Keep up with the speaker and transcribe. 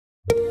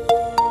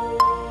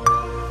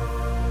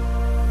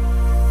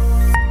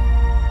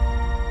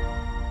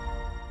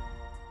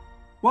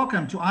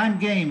Welcome to I'm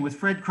Game with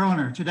Fred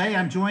Kroner. Today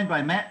I'm joined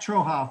by Matt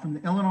Troha from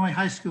the Illinois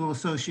High School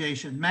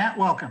Association. Matt,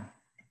 welcome.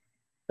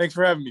 Thanks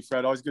for having me,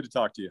 Fred. Always good to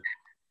talk to you.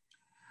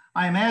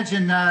 I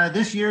imagine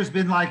this year's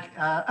been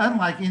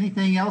unlike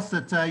anything else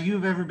that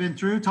you've ever been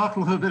through. Talk a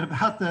little bit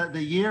about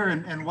the year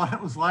and what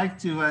it was like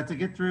to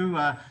get through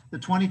the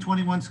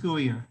 2021 school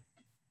year.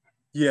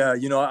 Yeah,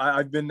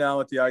 I've been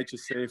now at the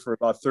IHSA for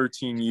about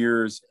 13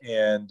 years,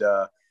 and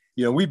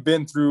we've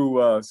been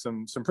through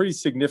some pretty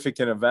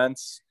significant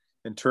events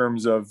in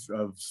terms of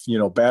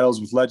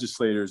battles with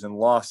legislators and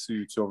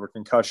lawsuits over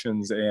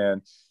concussions,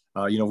 and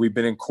we've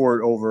been in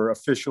court over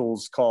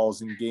officials'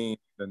 calls in games,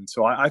 and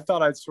so I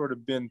thought I'd sort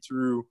of been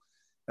through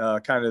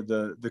kind of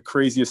the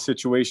craziest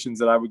situations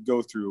that I would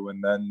go through,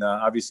 and then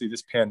obviously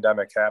this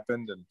pandemic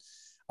happened, and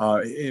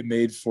it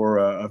made for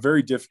a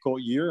very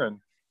difficult year. And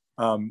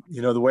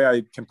the way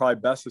I can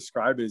probably best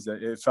describe it is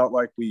that it felt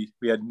like we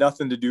had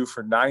nothing to do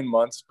for 9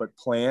 months but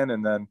plan,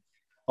 and then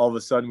all of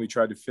a sudden we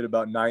tried to fit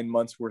about 9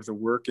 months worth of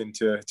work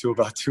into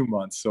about 2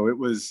 months. So it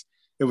was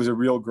a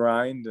real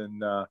grind,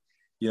 and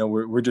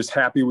we're just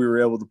happy we were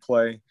able to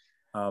play.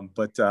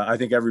 But I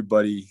think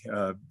everybody,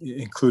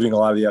 including a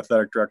lot of the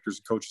athletic directors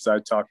and coaches I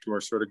talked to,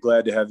 are sort of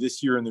glad to have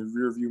this year in the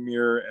rearview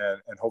mirror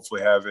and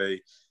hopefully have a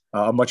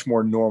much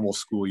more normal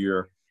school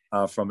year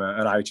from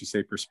an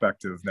IHSA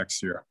perspective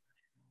next year.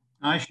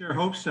 I sure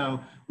hope so.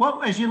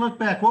 As you look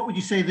back, what would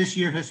you say this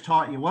year has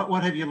taught you?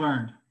 What have you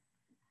learned?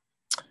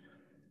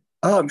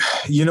 A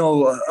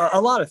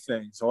lot of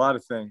things,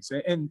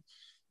 and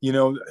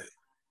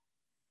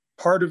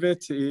part of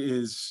it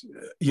is,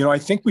 I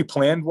think we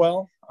planned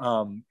well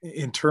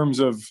in terms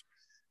of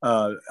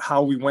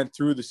how we went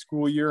through the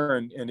school year,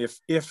 and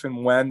if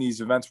and when these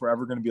events were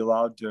ever going to be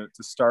allowed to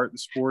start the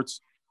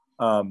sports,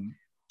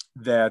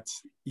 that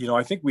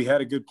I think we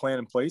had a good plan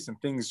in place, and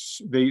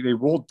things they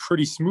rolled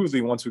pretty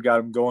smoothly once we got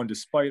them going,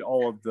 despite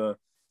all of the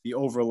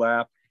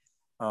overlap.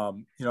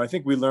 I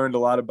think we learned a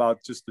lot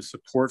about just the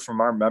support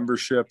from our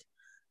membership,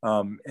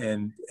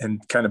 and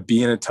kind of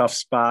being in a tough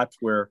spot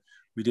where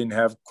we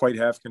didn't quite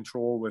have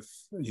control with,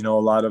 a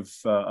lot of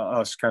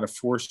us kind of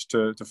forced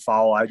to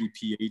follow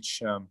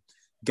IDPH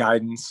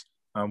guidance,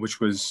 which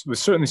was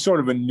certainly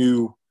sort of a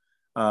new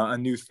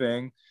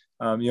thing.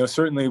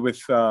 Certainly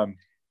with the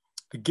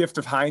gift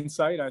of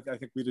hindsight, I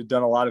think we'd have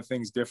done a lot of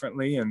things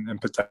differently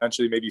and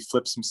potentially maybe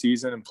flipped some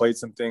season and played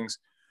some things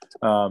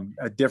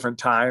at different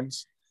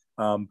times.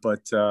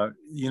 But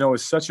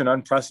it's such an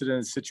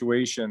unprecedented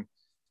situation.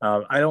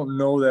 I don't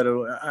know that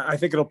I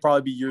think it'll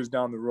probably be years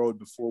down the road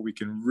before we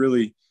can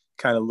really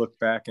kind of look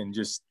back and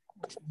just,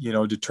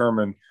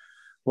 determine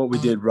what we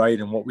did right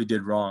and what we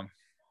did wrong.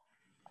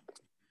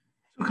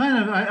 So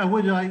I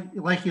would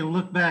like you to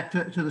look back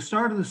to the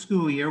start of the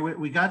school year.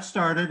 We got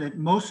started, and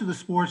most of the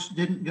sports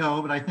didn't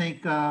go, but I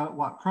think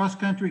cross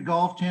country,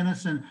 golf,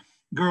 tennis, and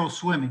girls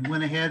swimming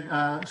went ahead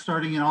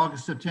starting in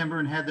August, September,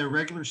 and had their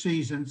regular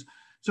seasons.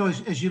 So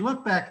as you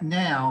look back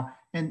now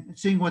and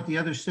seeing what the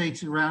other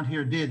states around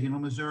here did,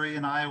 Missouri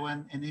and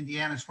Iowa and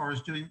Indiana, as far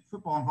as doing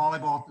football and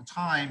volleyball at the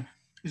time,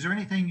 is there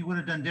anything you would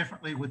have done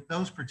differently with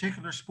those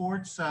particular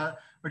sports? Or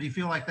do you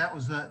feel like that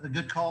was the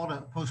good call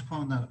to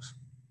postpone those?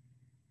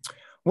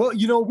 Well,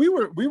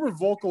 we were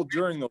vocal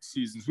during those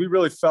seasons. We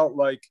really felt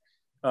like,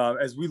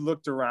 as we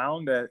looked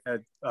around at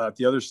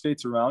the other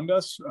states around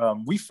us,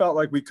 we felt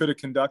like we could have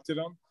conducted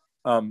them.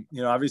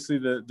 Obviously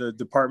the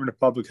Department of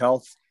Public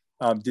Health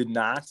did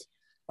not.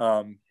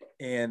 That's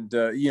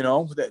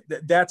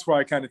why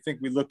I kind of think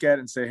we look at it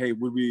and say, hey,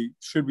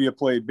 should we have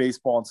played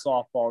baseball and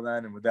softball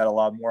then? And would that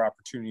allow more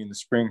opportunity in the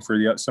spring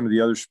for some of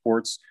the other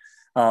sports?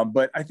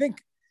 But I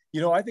think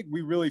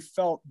we really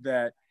felt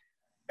that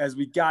as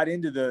we got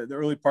into the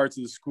early parts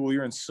of the school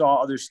year and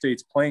saw other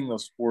states playing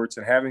those sports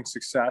and having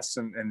success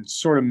and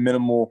sort of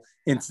minimal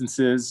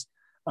instances,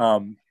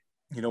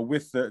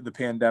 with the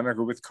pandemic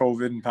or with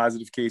COVID and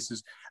positive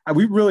cases,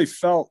 we really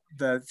felt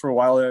that for a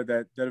while there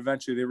that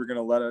eventually they were going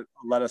to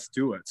let us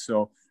do it.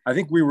 So I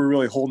think we were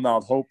really holding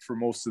out hope for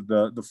most of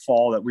the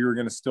fall that we were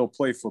going to still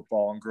play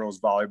football and girls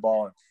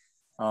volleyball.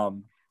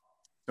 And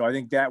so I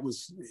think that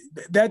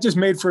just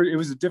made it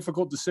was a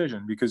difficult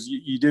decision because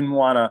you didn't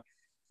want to,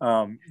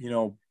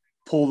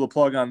 pull the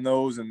plug on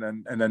those and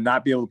then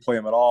not be able to play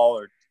them at all.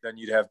 Or then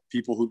you'd have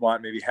people who'd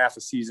want maybe half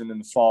a season in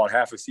the fall and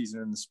half a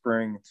season in the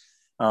spring.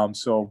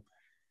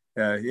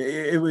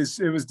 It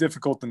was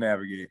difficult to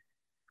navigate.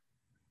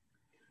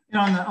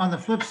 On the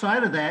flip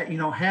side of that,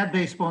 had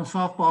baseball and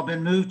softball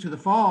been moved to the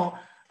fall,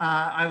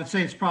 I would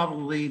say it's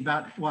probably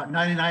about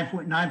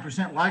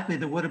 99.9% likely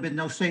there would have been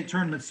no state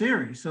tournament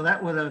series. So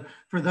that would have,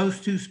 for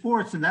those two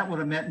sports, and that would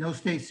have meant no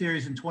state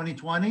series in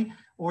 2020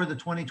 or the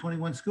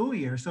 2021 school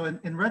year. So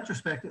in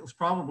retrospect, it was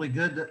probably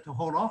good to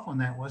hold off on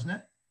that, wasn't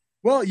it?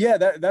 Well, yeah,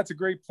 that's a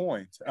great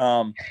point.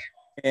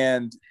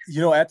 And,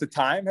 at the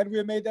time, had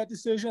we made that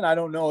decision, I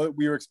don't know that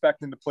we were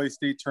expecting to play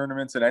state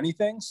tournaments at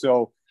anything.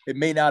 So it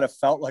may not have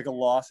felt like a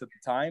loss at the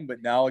time,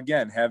 but now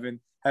again, having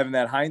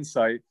that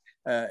hindsight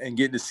and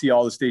getting to see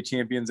all the state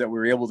champions that we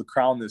were able to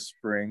crown this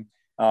spring.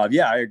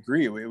 I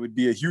agree. It would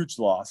be a huge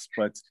loss,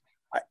 but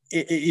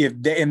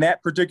if in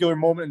that particular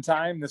moment in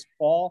time this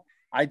fall,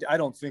 I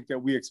don't think that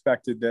we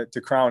expected that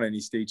to crown any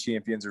state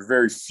champions, or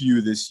very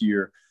few this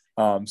year.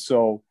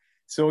 So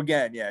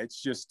again, yeah,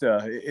 it's just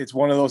it's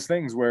one of those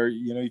things where,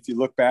 if you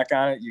look back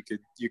on it,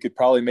 you could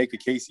probably make a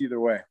case either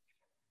way.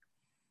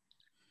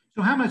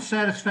 So how much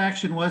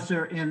satisfaction was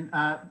there in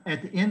at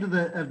the end of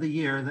the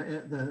year,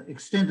 the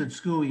extended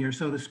school year,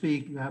 so to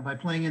speak, by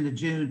playing into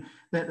June,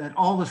 that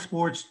all the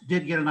sports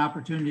did get an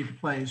opportunity to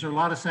play? Is there a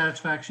lot of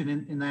satisfaction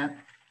in that?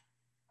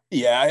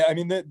 Yeah, I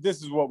mean,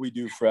 this is what we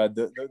do, Fred.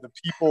 The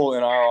people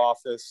in our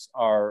office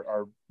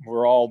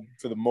we're all,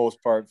 for the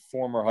most part,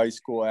 former high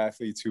school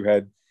athletes who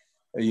had,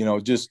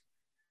 just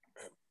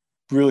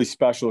really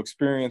special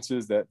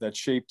experiences that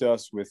shaped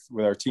us with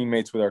our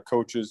teammates, with our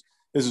coaches.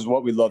 This is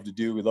what we love to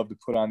do. We love to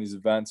put on these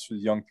events for the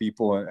young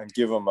people and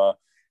give them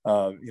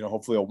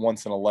hopefully a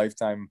once in a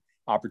lifetime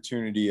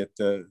opportunity at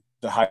the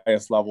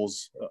highest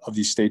levels of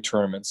these state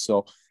tournaments.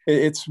 So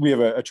we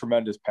have a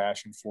tremendous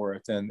passion for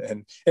it, and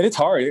it's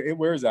hard. It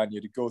wears on you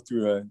to go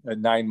through a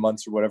 9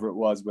 months or whatever it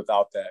was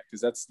without that,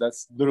 because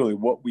that's literally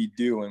what we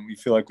do, and we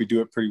feel like we do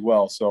it pretty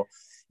well. So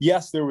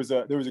yes, there was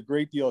a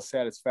great deal of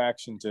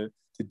satisfaction to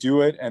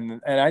do it,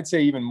 and I'd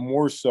say even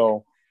more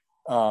so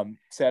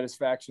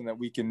satisfaction that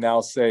we can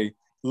now say,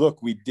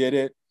 look, we did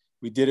it.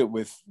 We did it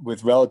with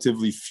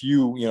relatively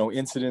few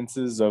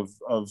incidences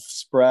of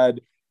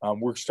spread.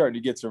 We're starting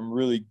to get some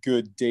really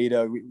good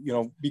data.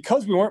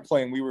 Because we weren't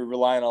playing, we were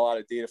relying on a lot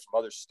of data from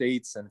other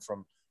states and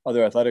from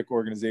other athletic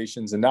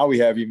organizations. And now we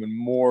have even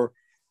more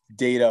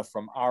data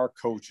from our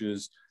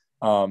coaches,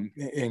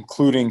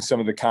 including some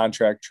of the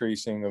contract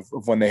tracing of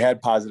when they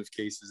had positive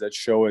cases that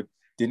show it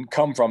didn't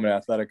come from an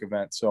athletic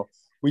event. So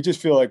we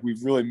just feel like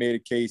we've really made a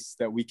case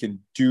that we can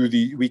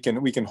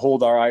we can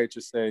hold our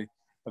IHSA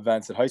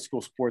events, that high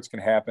school sports can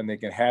happen. They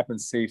can happen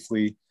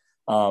safely.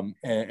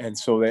 And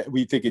so that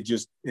we think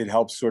it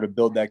helps sort of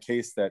build that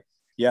case that,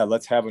 yeah,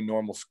 let's have a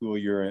normal school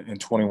year in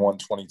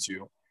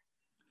 21-22.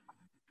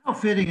 How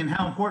fitting and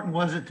how important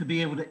was it to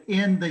be able to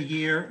end the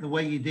year the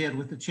way you did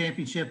with the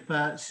championship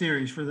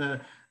series for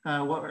the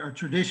what are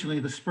traditionally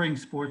the spring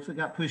sports that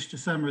got pushed to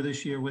summer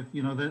this year, with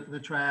the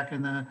track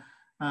and the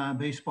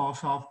baseball,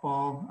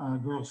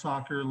 softball, girls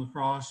soccer,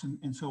 lacrosse,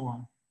 and so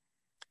on?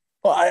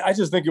 Well, I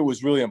just think it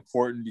was really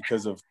important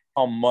because of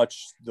how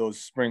much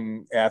those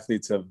spring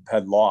athletes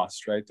had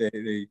lost, right?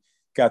 They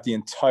got the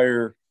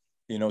entire,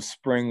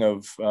 spring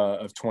of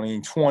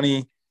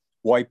 2020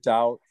 wiped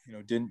out,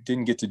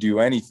 didn't get to do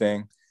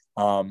anything.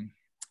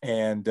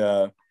 And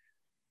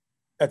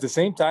at the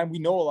same time, we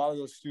know a lot of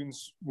those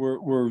students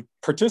were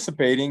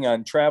participating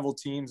on travel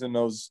teams and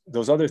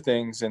those other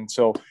things. And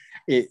so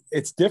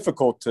it's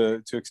difficult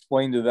to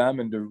explain to them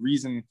and to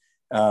reason,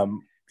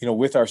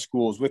 with our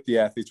schools, with the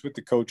athletes, with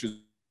the coaches,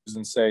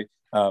 and say,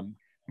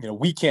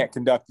 we can't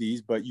conduct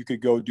these, but you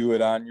could go do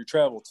it on your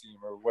travel team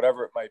or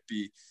whatever it might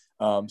be.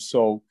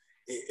 So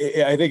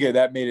I think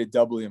that made it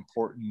doubly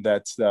important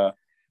that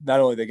not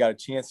only they got a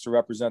chance to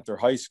represent their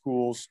high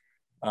schools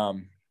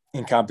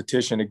in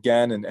competition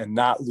again and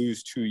not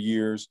lose 2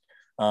 years,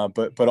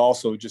 but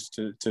also just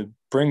to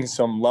bring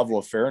some level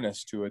of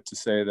fairness to it, to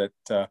say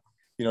that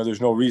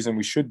there's no reason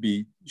we shouldn't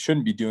be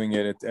doing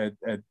it at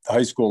the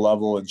high school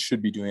level and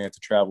should be doing it at the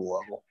travel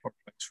level, or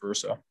vice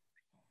versa.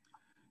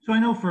 So I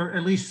know for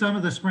at least some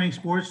of the spring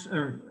sports,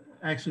 or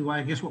actually,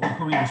 I guess what we're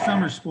calling the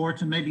summer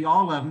sports, and maybe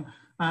all of them,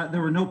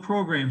 there were no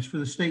programs for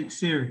the state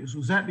series.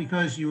 Was that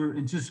because you were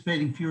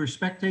anticipating fewer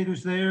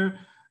spectators there,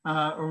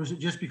 or was it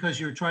just because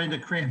you were trying to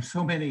cram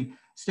so many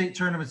state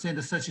tournaments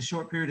into such a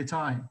short period of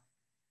time?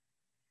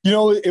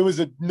 It was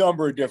a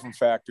number of different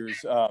factors,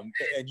 and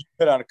you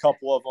hit on a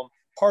couple of them.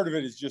 Part of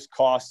it is just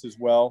cost as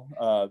well.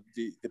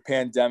 The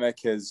pandemic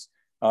has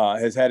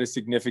had a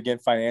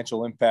significant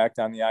financial impact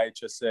on the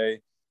IHSA.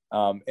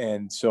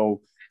 And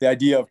so the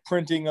idea of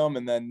printing them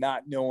and then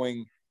not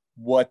knowing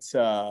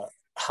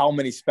how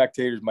many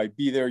spectators might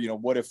be there,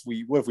 what if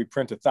we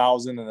print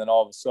 1,000 and then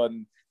all of a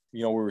sudden,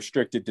 we're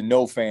restricted to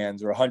no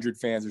fans or 100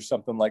 fans or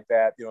something like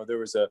that. There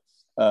was a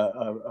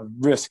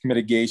risk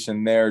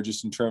mitigation there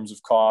just in terms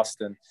of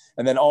cost. And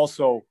then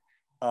also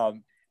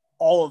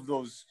all of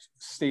those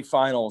state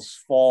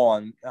finals fall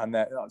on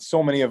that.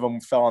 So many of them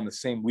fell on the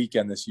same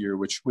weekend this year,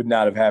 which would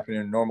not have happened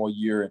in a normal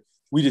year.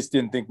 We just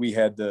didn't think we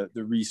had the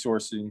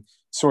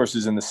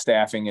sources and the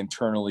staffing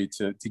internally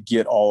to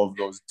get all of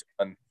those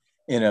done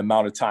in an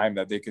amount of time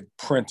that they could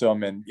print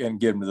them and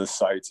get them to the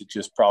sites. It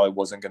just probably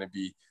wasn't going to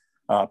be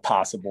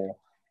possible.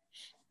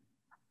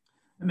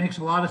 That makes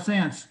a lot of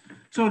sense.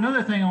 So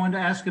another thing I wanted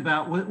to ask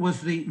about, was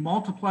the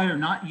multiplier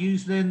not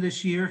used then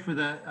this year for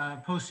the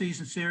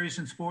postseason series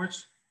in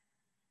sports?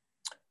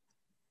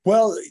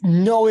 Well,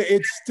 no,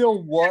 it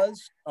still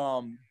was,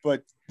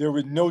 but there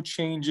were no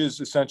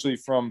changes essentially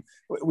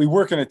we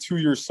work in a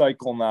 2-year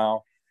cycle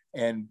now,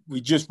 and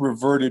we just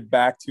reverted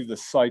back to the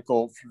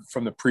cycle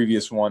from the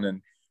previous one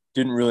and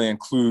didn't really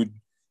include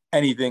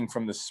anything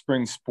from the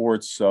spring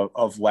sports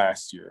of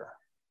last year.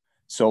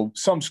 So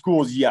some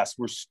schools, yes,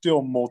 were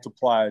still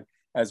multiplied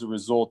as a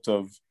result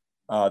of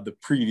the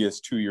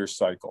previous 2-year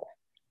cycle.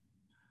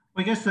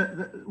 Well, I guess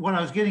what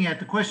I was getting at,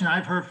 the question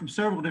I've heard from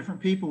several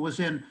different people was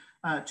in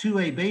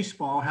 2A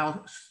baseball,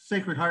 how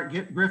Sacred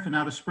Heart Griffin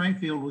out of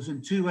Springfield was in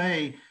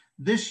 2A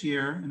this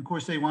year. And of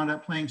course, they wound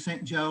up playing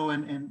St. Joe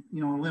and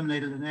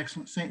eliminated an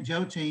excellent St.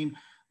 Joe team,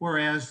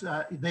 whereas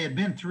they had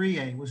been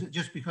 3A. Was it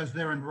just because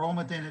their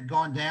enrollment then had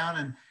gone down?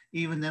 And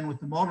even then with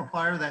the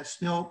multiplier, that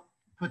still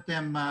put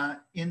them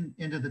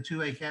into the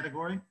 2A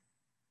category?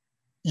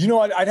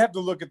 I'd have to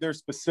look at their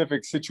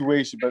specific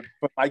situation, but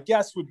my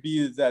guess would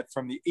be that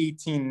from the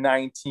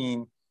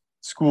 18-19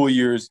 school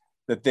years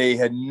that they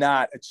had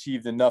not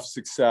achieved enough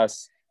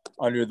success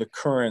under the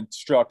current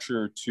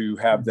structure to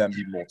have them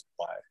be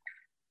multiplied.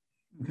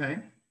 Okay.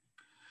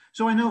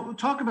 So I know,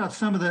 talk about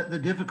some of the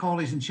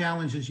difficulties and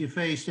challenges you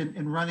faced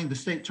in running the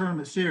state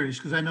tournament series,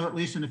 because I know at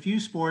least in a few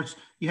sports,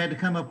 you had to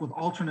come up with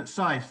alternate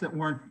sites that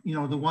weren't,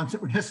 the ones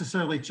that were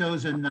necessarily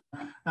chosen.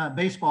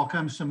 Baseball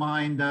comes to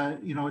mind,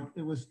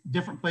 it was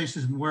different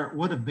places than where it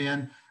would have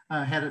been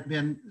had it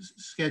been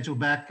scheduled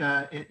back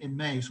in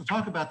May. So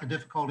talk about the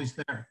difficulties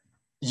there.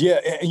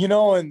 Yeah,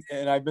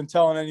 and I've been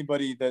telling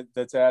anybody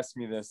that's asked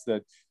me this,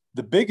 that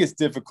the biggest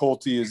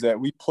difficulty is that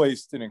we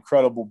placed an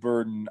incredible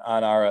burden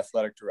on our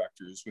athletic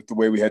directors with the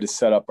way we had to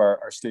set up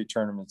our state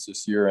tournaments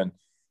this year. And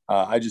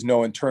I just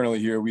know internally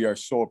here, we are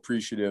so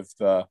appreciative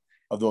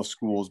of those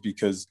schools,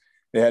 because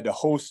they had to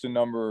host a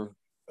number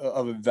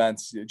of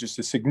events, just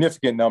a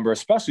significant number,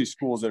 especially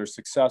schools that are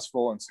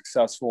successful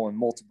in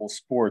multiple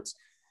sports.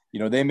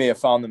 They may have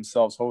found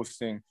themselves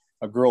hosting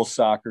a girls'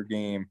 soccer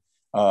game,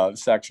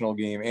 sectional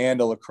game,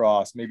 and a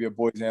lacrosse, maybe a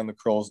boys and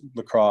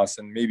lacrosse,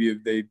 and maybe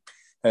they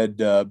had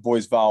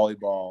boys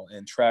volleyball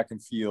and track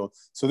and field.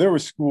 So there were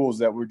schools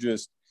that were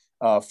just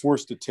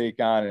forced to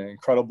take on an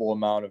incredible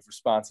amount of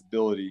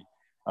responsibility.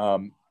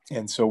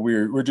 And so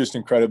we're just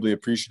incredibly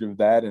appreciative of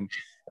that. And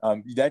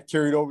that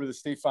carried over the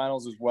state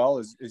finals as well,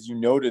 as you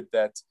noted,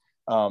 that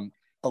in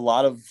a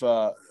lot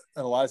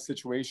of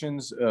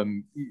situations, there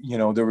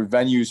were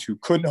venues who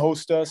couldn't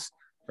host us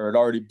or had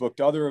already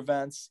booked other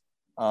events.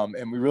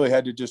 And we really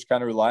had to just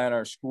kind of rely on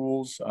our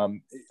schools.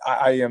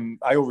 I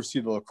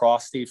oversee the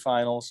lacrosse state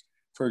finals.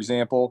 For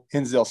example,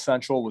 Hinsdale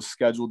Central was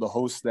scheduled to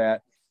host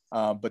that,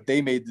 but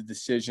they made the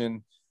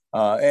decision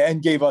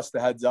and gave us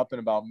the heads up in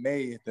about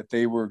May that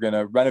they were going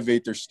to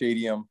renovate their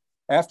stadium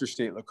after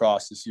state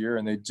lacrosse this year.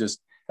 And they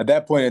just, at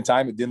that point in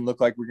time, it didn't look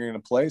like we were going to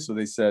play. So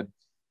they said,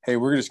 hey,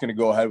 we're just going to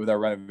go ahead with our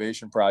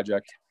renovation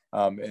project.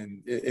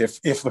 And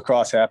if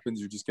lacrosse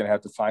happens, you're just going to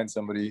have to find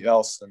somebody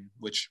else, and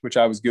which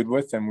I was good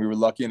with. And we were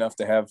lucky enough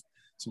to have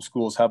some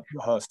schools help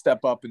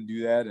step up and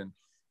do that. And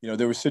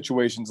there were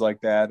situations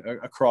like that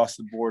across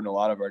the board in a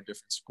lot of our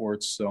different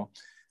sports. So,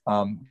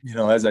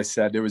 as I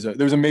said, there was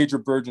a major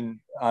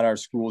burden on our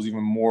schools,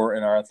 even more,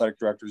 and our athletic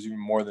directors, even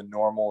more than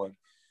normal. And,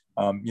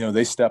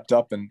 they stepped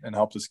up and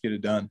helped us get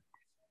it done.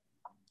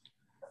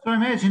 So I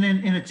imagine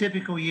in a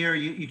typical year,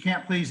 you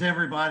can't please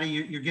everybody.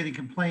 You're getting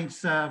complaints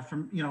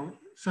from,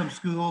 some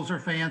schools or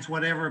fans,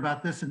 whatever,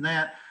 about this and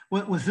that.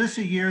 Was this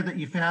a year that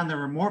you found there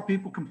were more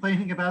people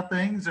complaining about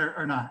things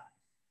or not?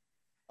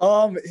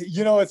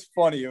 It's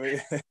funny.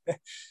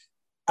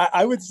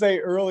 I would say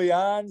early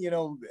on,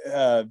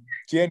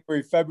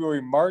 January,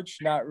 February, March,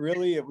 not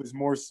really. It was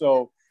more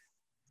so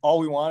all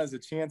we want is a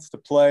chance to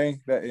play,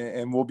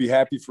 and we'll be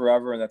happy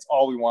forever. And that's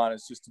all we want,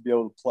 is just to be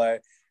able to play.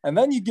 And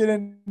then you get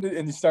into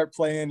and you start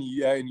playing,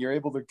 and you're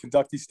able to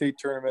conduct these state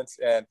tournaments,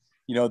 and,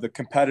 the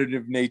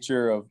competitive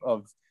nature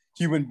of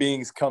human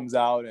beings comes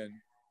out,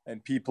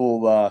 and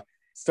people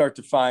start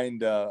to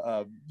find,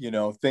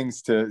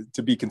 things to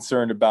be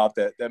concerned about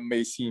that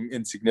may seem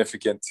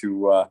insignificant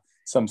to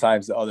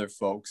sometimes to other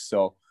folks.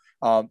 So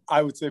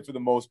I would say for the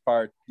most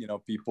part,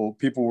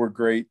 people were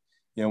great.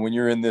 When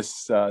you're in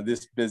this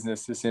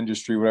business, this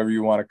industry, whatever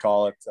you want to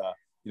call it,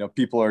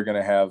 people are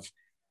going to have,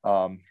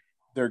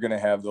 they're going to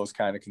have those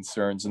kind of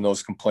concerns and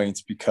those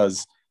complaints,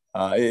 because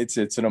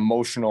it's an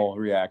emotional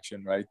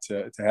reaction, right?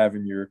 To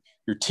having your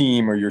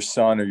team or your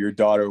son or your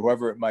daughter,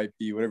 whoever it might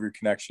be, whatever your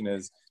connection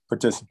is,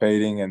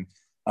 participating. And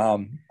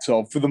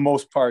so for the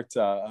most part,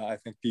 I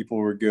think people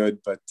were good,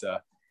 but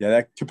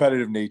that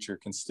competitive nature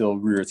can still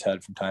rear its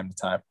head from time to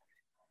time.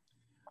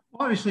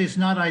 Obviously, it's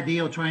not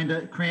ideal trying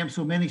to cram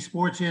so many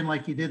sports in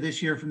like you did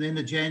this year from the end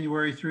of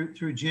January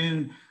through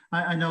June.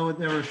 I know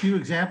there were a few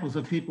examples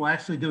of people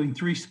actually doing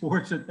 3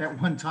 sports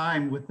at one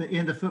time, with the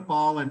end of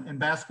football and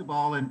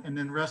basketball and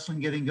then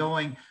wrestling getting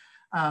going.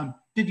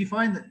 Did you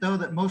find that, though,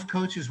 that most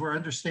coaches were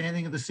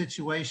understanding of the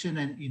situation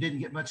and you didn't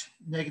get much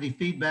negative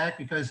feedback?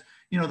 Because,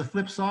 the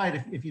flip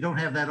side, if you don't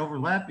have that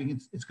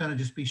overlapping, it's going to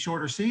just be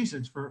shorter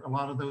seasons for a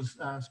lot of those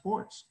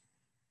sports.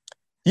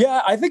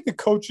 Yeah, I think the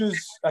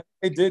coaches,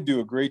 they did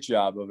do a great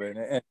job of it.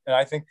 And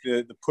I think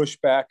the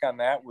pushback on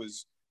that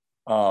was,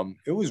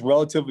 it was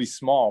relatively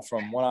small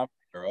from what I'm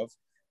aware of.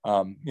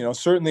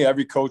 Certainly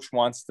every coach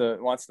wants to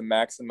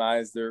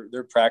maximize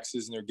their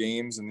practices and their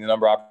games and the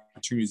number of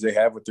opportunities they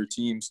have with their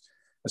teams,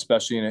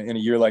 especially in a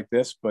year like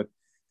this. But,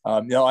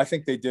 I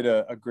think they did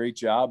a great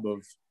job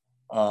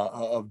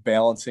of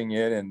balancing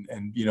it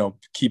and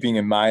keeping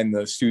in mind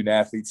the student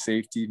athlete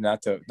safety,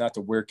 not to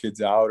wear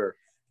kids out or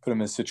put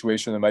them in a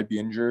situation that might be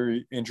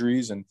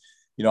injuries. And,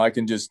 I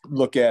can just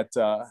look at,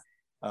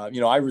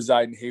 I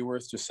reside in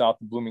Hayworth, just south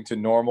of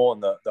Bloomington Normal,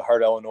 and the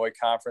Hart Illinois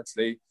Conference.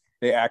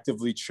 They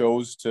actively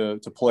chose to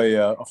play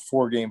a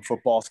 4-game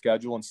football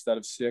schedule instead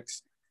of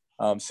 6,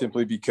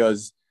 simply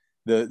because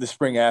the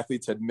spring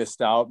athletes had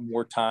missed out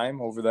more time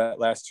over that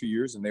last 2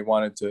 years, and they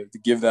wanted to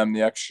give them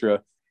the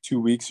extra 2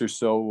 weeks or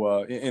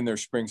so in their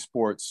spring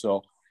sports.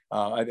 So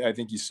I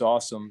think you saw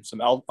some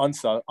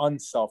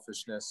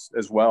unselfishness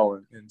as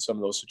well in some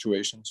of those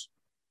situations.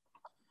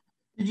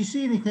 Did you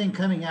see anything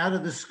coming out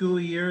of the school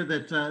year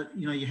that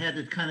you had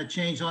to kind of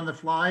change on the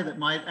fly that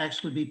might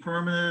actually be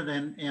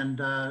permanent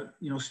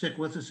and stick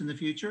with us in the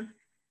future?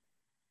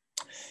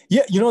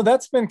 Yeah,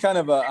 that's been kind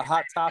of a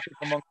hot topic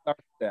amongst our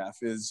staff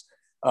is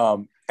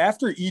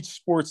after each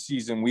sports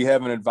season, we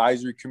have an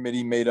advisory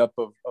committee made up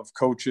of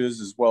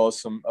coaches as well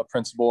as a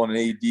principal and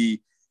an AD,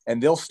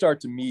 and they'll start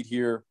to meet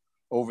here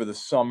over the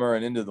summer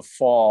and into the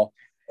fall.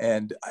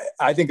 And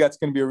I think that's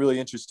going to be a really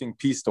interesting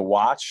piece to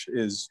watch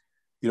is,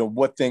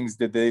 what things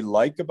did they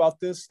like about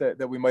this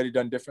that we might have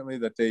done differently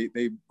that they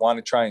want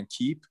to try and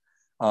keep.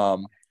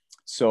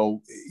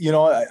 So,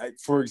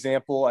 for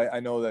example, I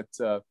know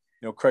that,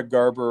 Craig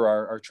Garber,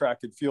 our track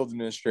and field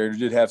administrator,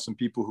 did have some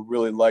people who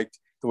really liked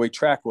the way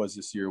track was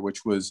this year,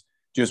 which was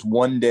just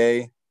one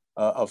day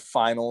of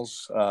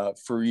finals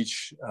for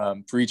each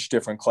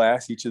different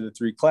class, each of the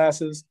 3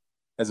 classes,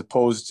 as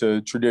opposed to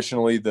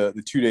traditionally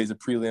the 2 days of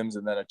prelims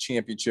and then a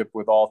championship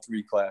with all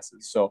 3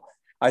 classes. So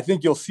I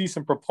think you'll see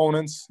some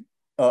proponents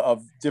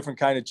of different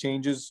kind of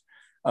changes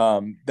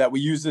that we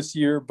use this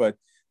year, but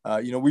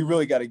we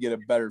really got to get a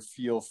better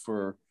feel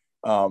for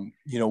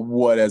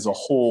what as a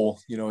whole,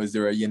 is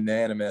there a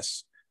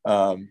unanimous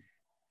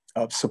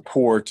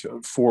support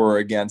for or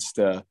against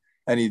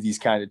any of these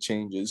kind of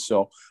changes.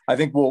 So I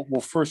think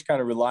we'll first kind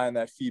of rely on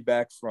that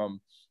feedback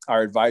from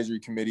our advisory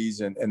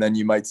committees, and then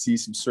you might see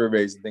some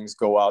surveys and things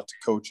go out to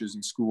coaches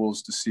and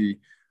schools to see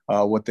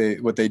what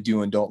they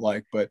do and don't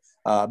like. But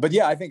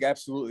yeah, I think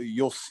absolutely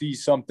you'll see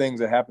some things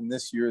that happen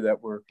this year that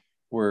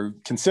were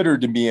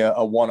considered to be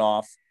a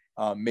one-off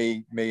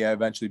may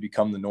eventually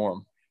become the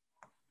norm.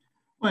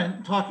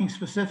 When talking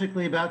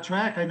specifically about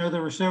track, I know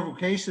there were several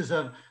cases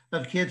of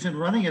kids in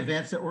running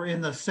events that were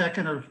in the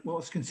second or what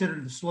was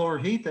considered the slower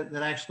heat that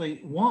actually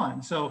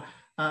won. So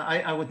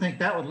I would think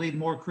that would lead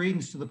more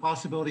credence to the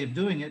possibility of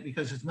doing it,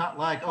 because it's not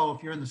like, oh,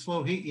 if you're in the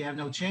slow heat, you have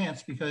no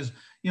chance, because,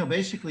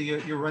 basically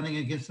you're running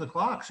against the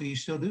clock. So you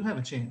still do have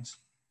a chance.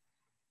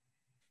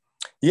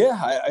 Yeah,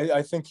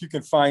 I think you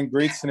can find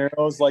great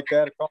scenarios like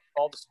that across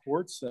all the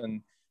sports.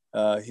 And,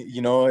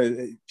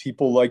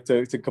 people like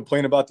to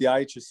complain about the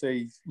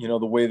IHSA,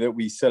 the way that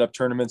we set up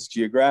tournaments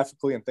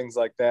geographically and things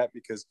like that,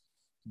 because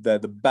the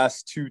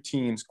best 2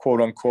 teams, quote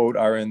unquote,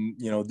 are in,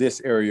 this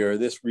area or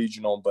this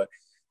regional. But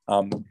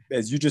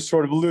as you just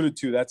sort of alluded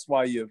to, that's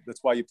why you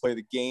play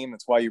the game.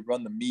 That's why you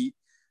run the meet,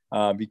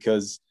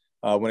 because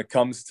when it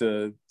comes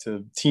to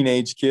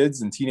teenage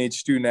kids and teenage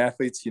student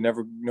athletes, you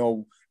never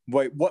know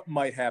what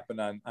might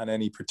happen on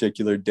any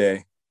particular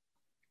day.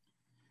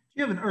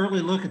 Do you have an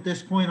early look at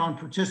this point on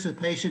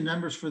participation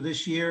numbers for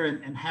this year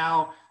and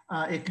how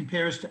it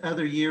compares to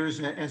other years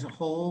as a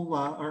whole,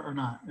 or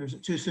not? Or is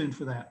it too soon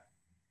for that?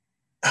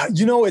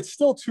 It's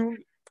still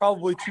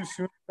probably too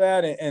soon for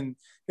that, and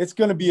it's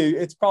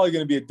probably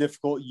going to be a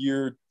difficult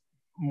year,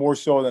 more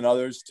so than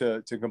others,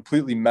 to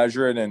completely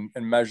measure it and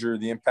measure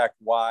the impact.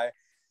 Why?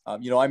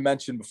 I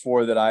mentioned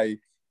before that I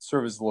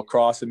serve as a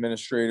lacrosse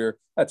administrator.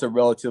 That's a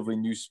relatively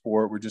new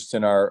sport. We're just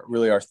in our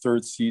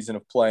 3rd season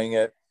of playing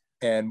it.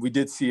 And we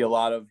did see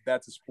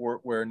that's a sport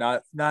where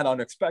not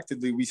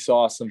unexpectedly, we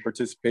saw some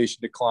participation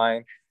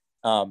decline.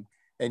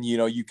 And,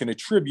 you can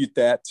attribute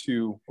that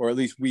to, or at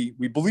least we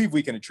believe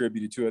we can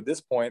attribute it to at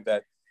this point,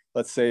 that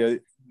let's say,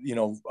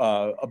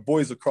 a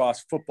boys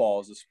lacrosse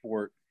football is a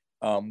sport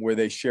where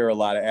they share a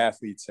lot of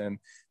athletes. And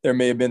there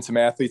may have been some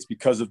athletes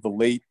because of the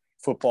late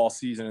football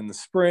season in the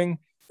spring.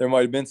 There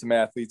might have been some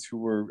athletes who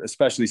were,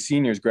 especially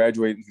seniors,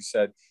 graduating, who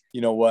said,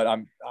 you know what,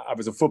 I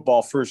was a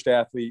football first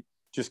athlete,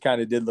 just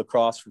kind of did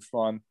lacrosse for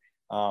fun.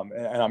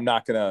 And I'm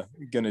not gonna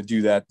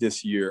do that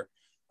this year.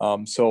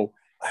 So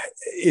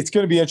it's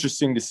going to be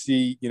interesting to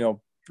see,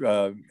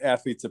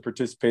 athletes that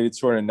participated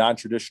sort of in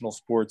non-traditional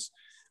sports.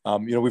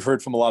 We've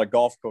heard from a lot of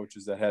golf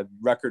coaches that had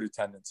record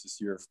attendance this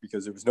year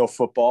because there was no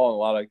football, and a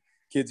lot of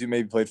kids who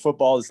maybe played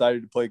football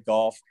decided to play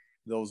golf.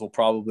 Those will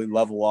probably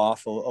level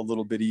off a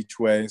little bit each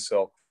way.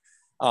 So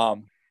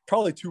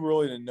probably too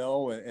early to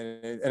know.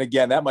 And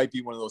again, that might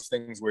be one of those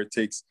things where it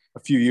takes a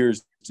few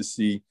years to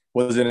see,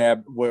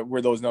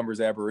 were those numbers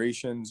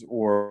aberrations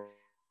or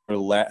a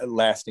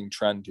lasting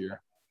trend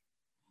here?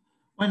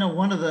 I know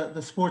one of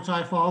the sports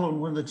I follow and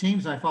one of the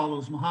teams I follow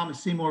is Muhammad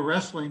Seymour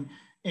Wrestling,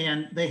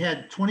 and they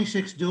had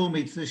 26 dual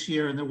meets this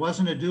year, and there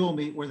wasn't a dual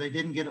meet where they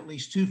didn't get at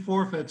least 2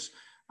 forfeits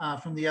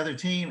from the other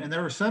team, and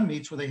there were some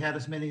meets where they had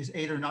as many as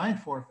 8 or 9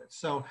 forfeits.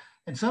 So,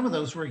 and some of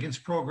those were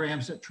against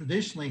programs that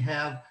traditionally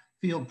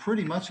field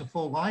pretty much a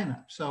full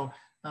lineup. So,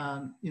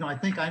 I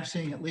think I'm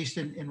seeing, at least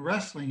in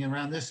wrestling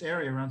around this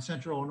area, around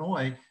Central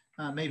Illinois,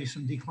 maybe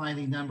some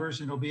declining numbers,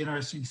 and it'll be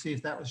interesting to see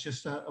if that was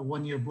just a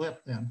one-year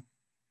blip then.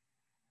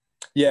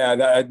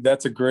 Yeah,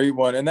 that's a great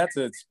one, and that's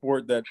a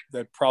sport that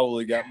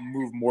probably got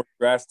moved more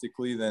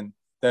drastically than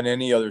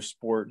any other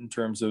sport in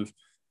terms of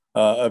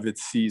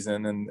its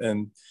season,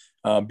 and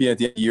being at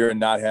the end of the year and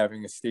not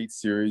having a state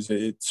series,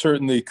 it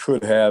certainly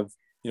could have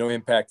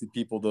impacted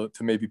people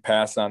to maybe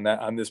pass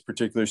on this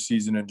particular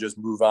season and just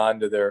move on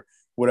to their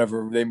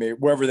wherever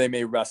they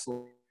may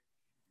wrestle.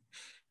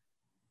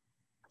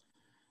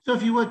 So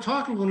if you would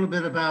talk a little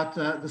bit about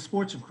the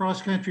sports of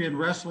cross country and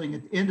wrestling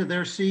at the end of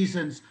their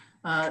seasons,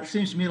 it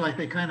seems to me like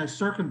they kind of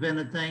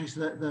circumvented things.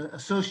 The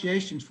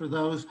associations for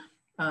those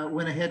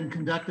went ahead and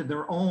conducted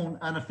their own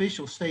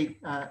unofficial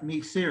state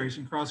meet series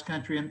in cross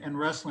country and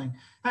wrestling.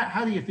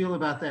 How do you feel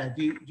about that?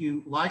 Do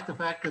you like the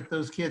fact that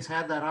those kids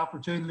had that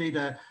opportunity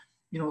to,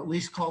 at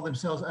least call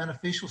themselves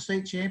unofficial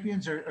state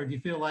champions, or do you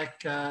feel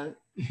like,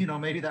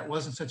 maybe that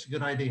wasn't such a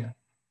good idea?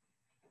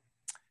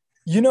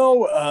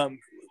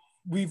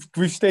 We've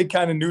stayed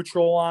kind of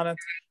neutral on it.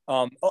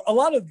 A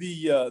lot of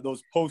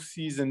those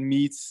postseason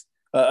meets,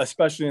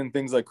 especially in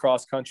things like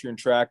cross country and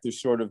track,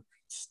 there's sort of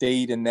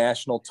state and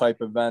national type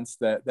events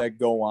that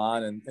go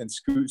on, and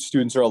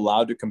students are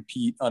allowed to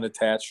compete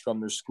unattached from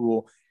their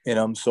school in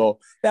them. So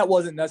that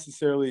wasn't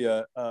necessarily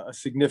a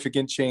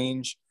significant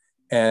change,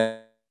 and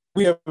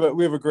we have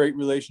a great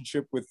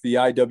relationship with the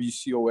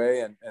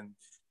IWCOA, and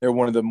they're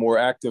one of the more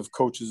active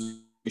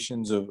coaches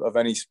of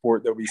any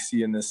sport that we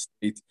see in this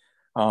state.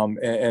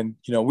 And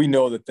we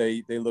know that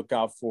they look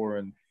out for,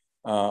 and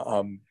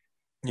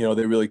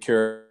they really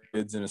care for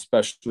kids, and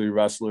especially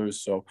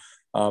wrestlers. So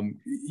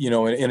in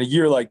a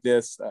year like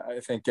this,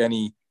 I think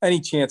any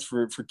chance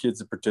for kids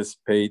to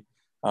participate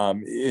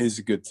is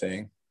a good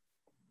thing.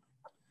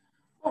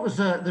 What was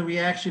the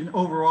reaction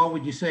overall,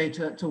 would you say,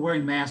 to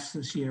wearing masks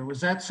this year? Was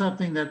that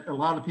something that a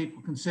lot of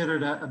people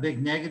considered a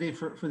big negative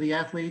for the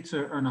athletes,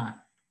 or not?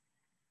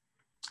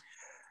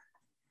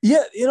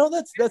 Yeah,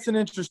 that's an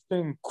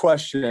interesting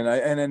question.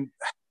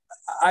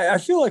 I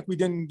feel like we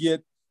didn't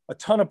get a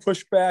ton of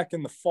pushback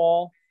in the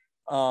fall.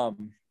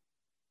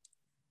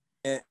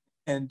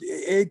 And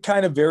it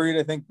kind of varied,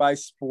 I think, by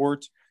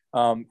sport.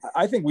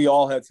 I think we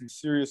all had some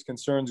serious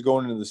concerns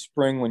going into the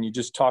spring when you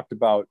just talked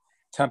about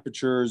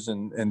temperatures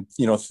and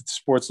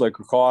sports like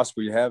lacrosse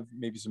where you have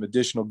maybe some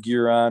additional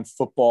gear on,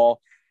 football.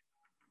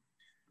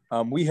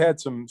 We had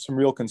some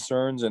real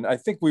concerns, and I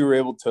think we were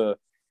able to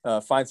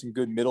find some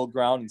good middle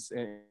ground in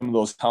some of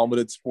those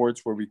helmeted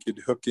sports where we could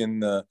hook in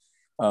the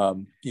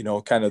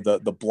kind of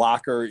the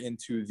blocker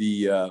into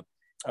the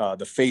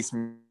face,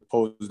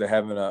 opposed to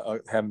having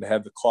to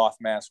have the cloth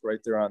mask right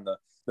there on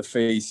the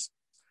face.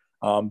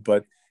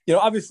 But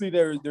obviously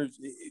there's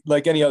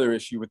like any other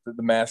issue with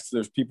the masks.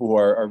 There's people who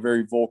are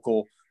very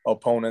vocal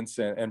opponents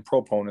and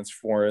proponents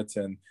for it,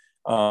 and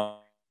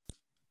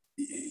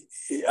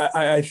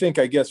I think,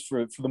 I guess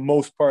for the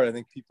most part, I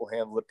think people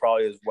handle it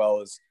probably as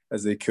well as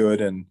they could,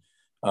 and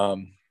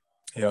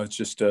it's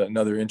just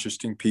another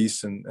interesting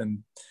piece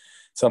and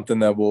something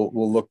that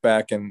we'll look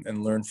back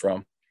and learn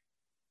from.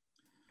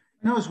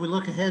 As we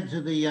look ahead to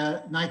the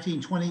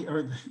 1920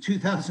 or the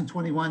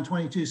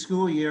 2021-22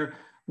 school year,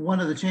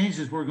 one of the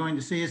changes we're going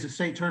to see is a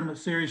state tournament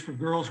series for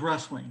girls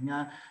wrestling.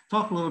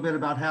 Talk a little bit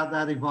about how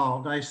that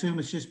evolved. I assume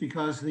it's just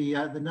because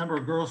the number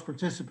of girls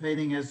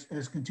participating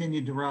has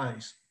continued to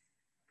rise.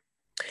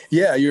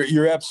 Yeah,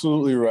 you're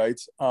absolutely right.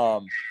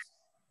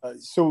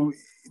 So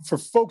for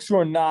folks who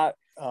are not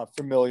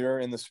familiar,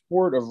 in the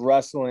sport of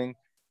wrestling,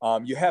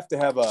 you have to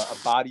have a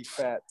body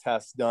fat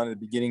test done at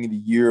the beginning of the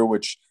year,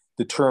 which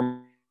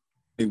determines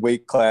the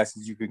weight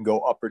classes you can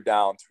go up or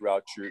down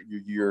throughout your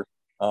year,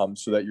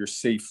 so that you're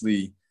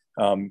safely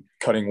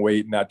cutting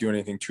weight and not doing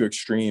anything too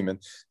extreme. And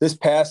this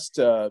past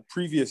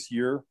previous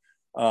year,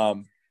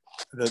 the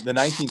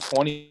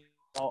 1920,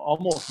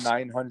 almost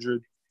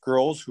 900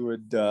 girls who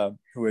had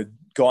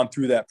gone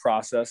through that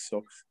process.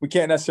 So we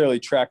can't necessarily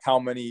track how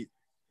many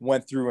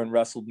went through and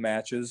wrestled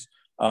matches,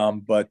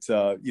 but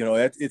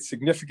it's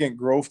significant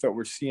growth that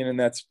we're seeing in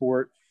that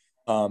sport.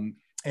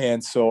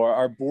 And so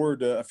our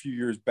board a few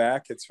years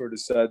back had sort of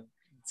set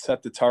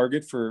the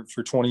target for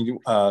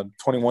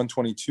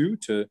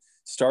 21-22 to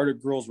start a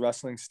girls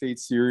wrestling state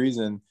series,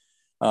 and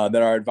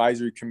then our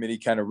advisory committee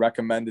kind of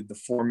recommended the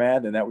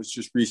format, and that was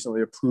just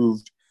recently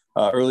approved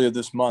earlier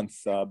this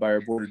month by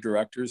our board of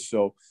directors.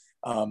 So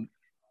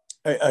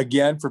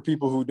again, for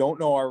people who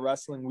don't know our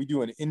wrestling, we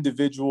do an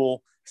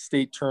individual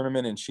state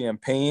tournament in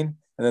Champaign,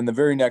 and then the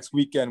very next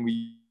weekend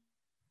we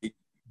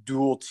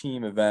dual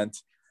team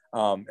event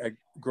at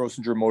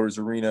Grossenger Motors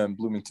Arena in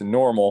Bloomington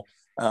Normal,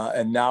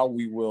 and now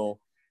we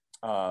will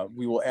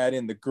add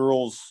in the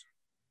girls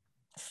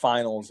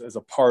finals as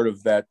a part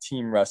of that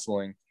team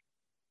wrestling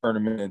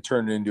tournament and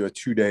turn it into a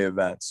 2-day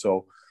event.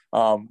 So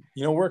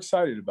we're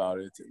excited about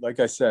it. Like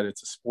I said,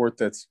 it's a sport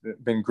that's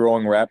been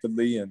growing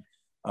rapidly, and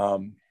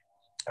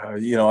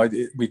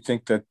we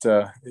think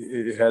that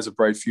it has a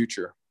bright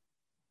future.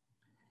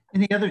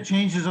 Any other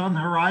changes on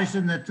the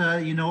horizon that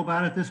you know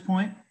about at this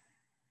point?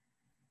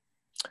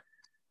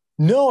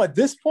 No, at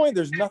this point,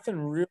 there's nothing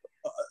real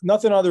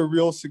nothing other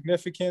real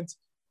significant.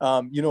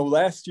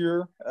 Last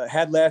year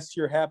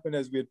happened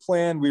as we had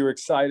planned. We were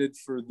excited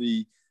for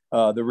the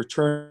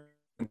return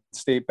of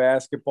state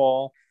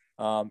basketball,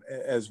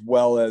 as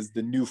well as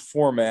the new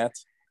format,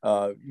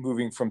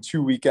 moving from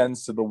 2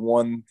 weekends to the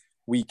 1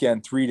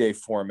 weekend, 3-day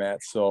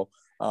format. So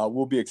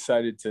we'll be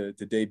excited to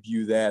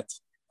debut that.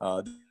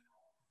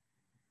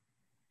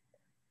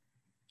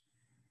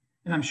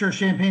 And I'm sure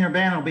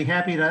Champaign-Urbana will be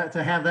happy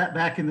to have that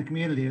back in the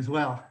community as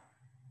well.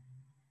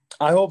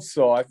 I hope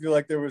so. I feel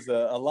like there was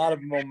a lot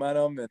of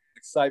momentum and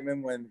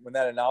excitement when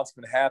that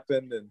announcement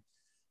happened,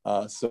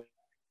 and so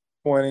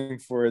pointing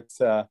for it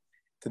to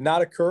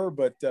not occur,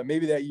 but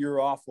maybe that year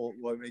off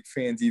will make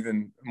fans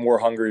even more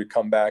hungry to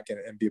come back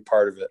and be a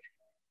part of it.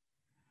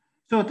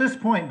 So at this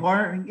point,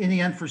 barring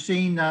any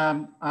unforeseen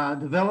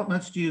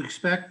developments, do you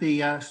expect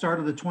the start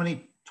of the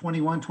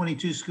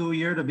 2021-22 school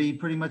year to be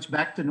pretty much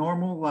back to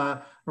normal,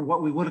 or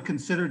what we would have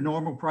considered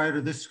normal prior to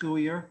this school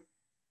year?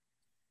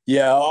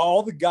 Yeah,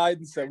 all the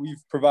guidance that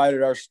we've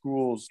provided our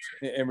schools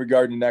in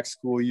regard to next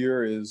school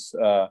year is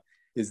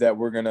that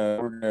we're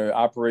gonna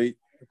operate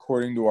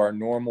according to our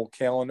normal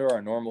calendar,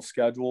 our normal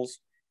schedules,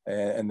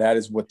 and that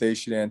is what they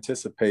should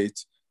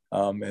anticipate.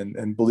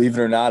 And believe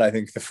it or not, I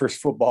think the first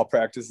football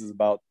practice is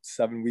about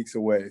 7 weeks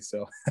away,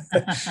 so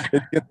it's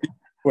gonna be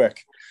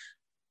quick.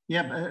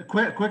 Yep,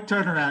 quick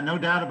turnaround, no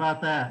doubt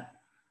about that.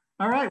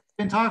 All right, we've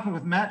been talking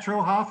with Matt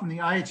Troha from the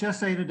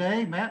IHSA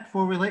today. Matt,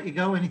 before we let you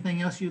go,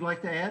 anything else you'd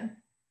like to add?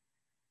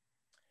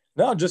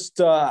 No, just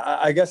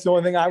I guess the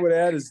only thing I would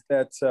add is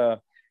that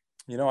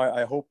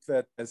I hope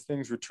that as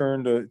things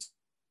return to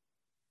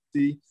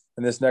see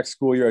in this next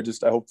school year,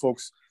 I hope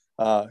folks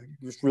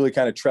just really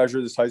kind of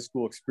treasure this high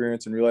school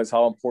experience and realize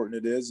how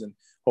important it is, and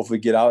hopefully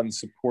get out and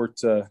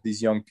support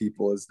these young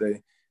people as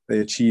they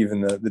achieve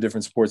in the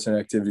different sports and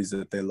activities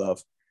that they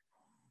love.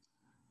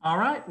 All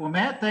right. Well,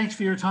 Matt, thanks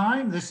for your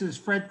time. This is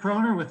Fred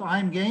Kroner with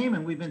I'm Game,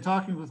 and we've been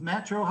talking with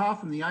Matt Troha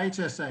from the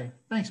IHSA.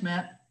 Thanks,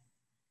 Matt.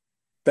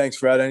 Thanks,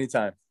 Fred.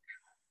 Anytime.